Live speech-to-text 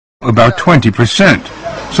about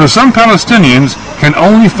 20%. So some Palestinians can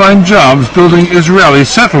only find jobs building Israeli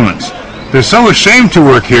settlements. They're so ashamed to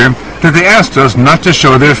work here that they asked us not to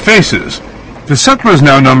show their faces. The settlers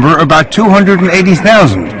now number about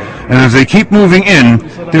 280,000, and as they keep moving in,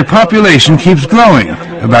 their population keeps growing,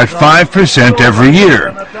 about 5% every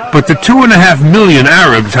year. But the 2.5 million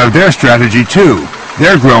Arabs have their strategy too.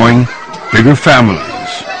 They're growing bigger families.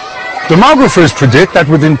 Demographers predict that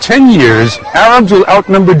within 10 years, Arabs will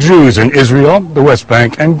outnumber Jews in Israel, the West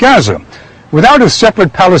Bank, and Gaza. Without a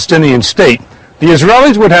separate Palestinian state, the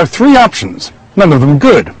Israelis would have three options, none of them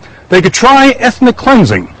good. They could try ethnic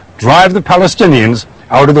cleansing, drive the Palestinians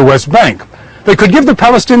out of the West Bank. They could give the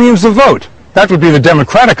Palestinians the vote. That would be the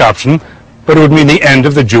democratic option, but it would mean the end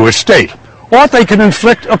of the Jewish state. Or they could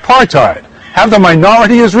inflict apartheid, have the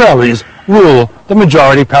minority Israelis rule the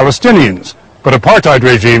majority Palestinians. But apartheid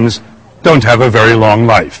regimes don't have a very long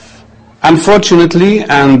life. Unfortunately,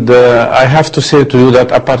 and I have to say to you that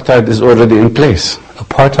apartheid is already in place.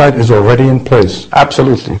 Apartheid is already in place.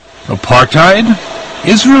 Absolutely. Apartheid?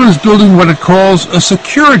 Israel is building what it calls a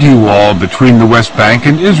security wall between the West Bank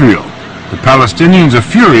and Israel. The Palestinians are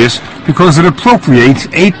furious because it appropriates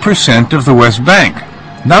 8% of the West Bank.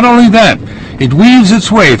 Not only that, it weaves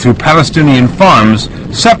its way through Palestinian farms,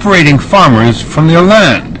 separating farmers from their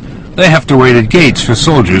land. They have to wait at gates for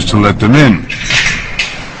soldiers to let them in.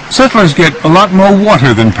 Settlers get a lot more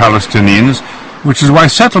water than Palestinians, which is why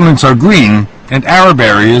settlements are green and Arab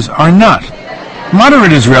areas are not.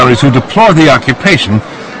 Moderate Israelis who deplore the occupation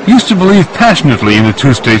used to believe passionately in a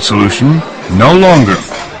two-state solution. No longer.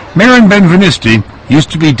 Meron Ben-Venisti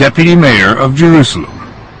used to be deputy mayor of Jerusalem.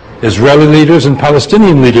 Israeli leaders and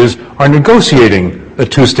Palestinian leaders are negotiating a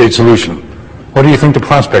two-state solution. What do you think the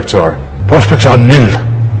prospects are? Prospects are nil.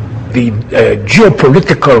 The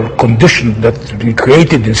geopolitical condition that we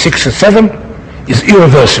created in 1967 is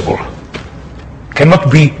irreversible.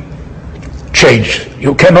 Cannot be changed.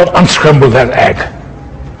 You cannot unscramble that egg.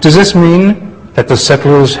 Does this mean that the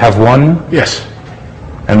settlers have won? Yes.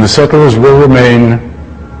 And the settlers will remain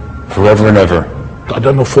forever and ever? I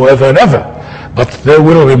don't know forever and ever, but they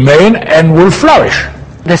will remain and will flourish.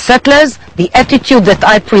 The settlers, the attitude that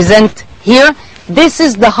I present here, this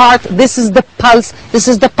is the heart, this is the pulse, this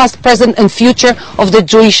is the past, present, and future of the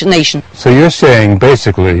Jewish nation. So you're saying,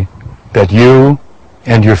 basically, that you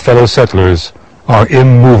and your fellow settlers are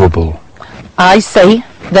immovable. I say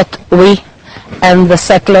that we and the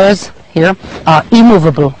settlers here are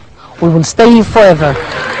immovable. We will stay here forever.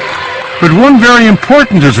 But one very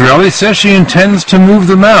important Israeli says she intends to move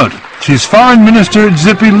them out. She's Foreign Minister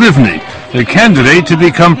Tzipi Livni, a candidate to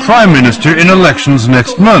become Prime Minister in elections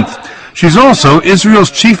next month. She's also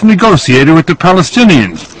Israel's chief negotiator with the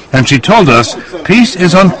Palestinians, and she told us peace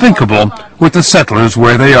is unthinkable with the settlers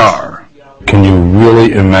where they are. Can you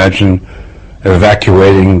really imagine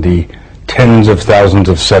evacuating the tens of thousands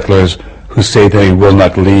of settlers who say they will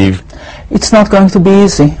not leave? It's not going to be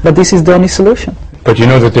easy, but this is the only solution. But you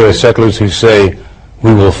know that there are settlers who say,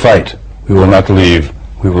 we will fight, we will not leave,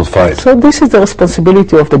 we will fight. So this is the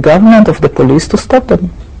responsibility of the government, of the police, to stop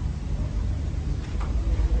them.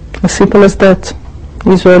 As simple as that.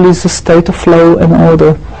 Israel is a state of law and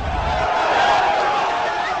order.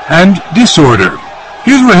 And disorder.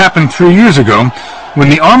 Here's what happened 3 years ago when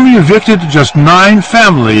the army evicted just 9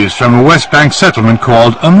 families from a West Bank settlement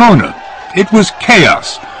called Amona. It was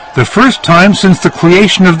chaos, the first time since the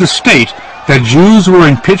creation of the state that Jews were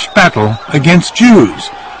in pitched battle against Jews.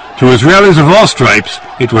 To Israelis of all stripes,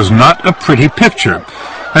 it was not a pretty picture,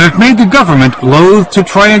 and it made the government loath to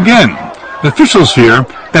try again. Officials fear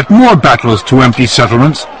that more battles to empty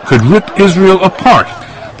settlements could rip Israel apart.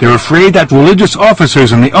 They're afraid that religious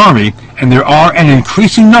officers in the army, and there are an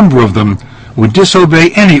increasing number of them, would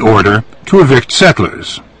disobey any order to evict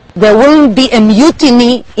settlers. There will be a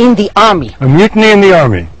mutiny in the army. A mutiny in the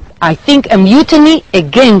army? I think a mutiny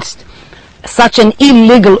against such an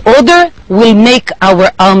illegal order will make our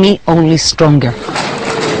army only stronger.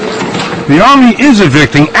 The army is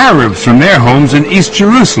evicting Arabs from their homes in East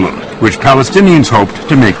Jerusalem, which Palestinians hoped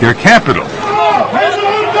to make their capital.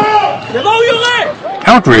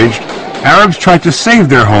 Outraged, Arabs tried to save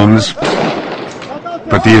their homes,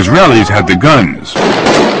 but the Israelis had the guns.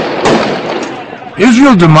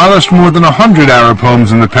 Israel demolished more than 100 Arab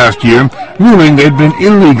homes in the past year, ruling they'd been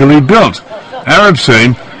illegally built. Arabs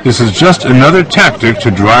say this is just another tactic to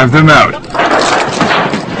drive them out.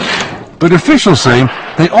 But officials say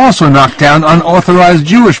they also knocked down unauthorized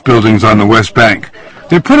Jewish buildings on the West Bank.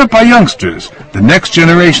 They're put up by youngsters, the next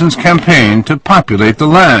generation's campaign to populate the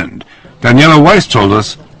land. Daniela Weiss told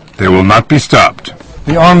us they will not be stopped.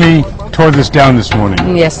 The army tore this down this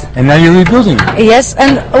morning. Yes. And now you're rebuilding it. Yes,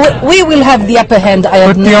 and we will have the upper hand.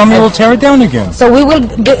 But the army will tear it down again. So we will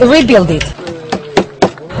rebuild it.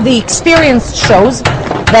 The experience shows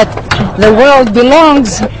that the world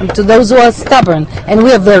belongs to those who are stubborn, and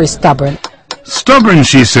we are very stubborn. Stubborn,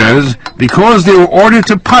 she says, because they were ordered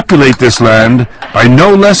to populate this land by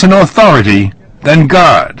no less an authority than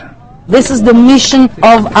God. This is the mission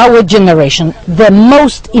of our generation. The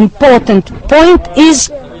most important point is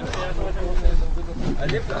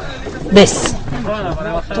this: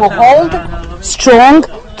 to hold strong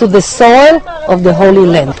to the soil of the Holy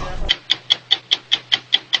Land.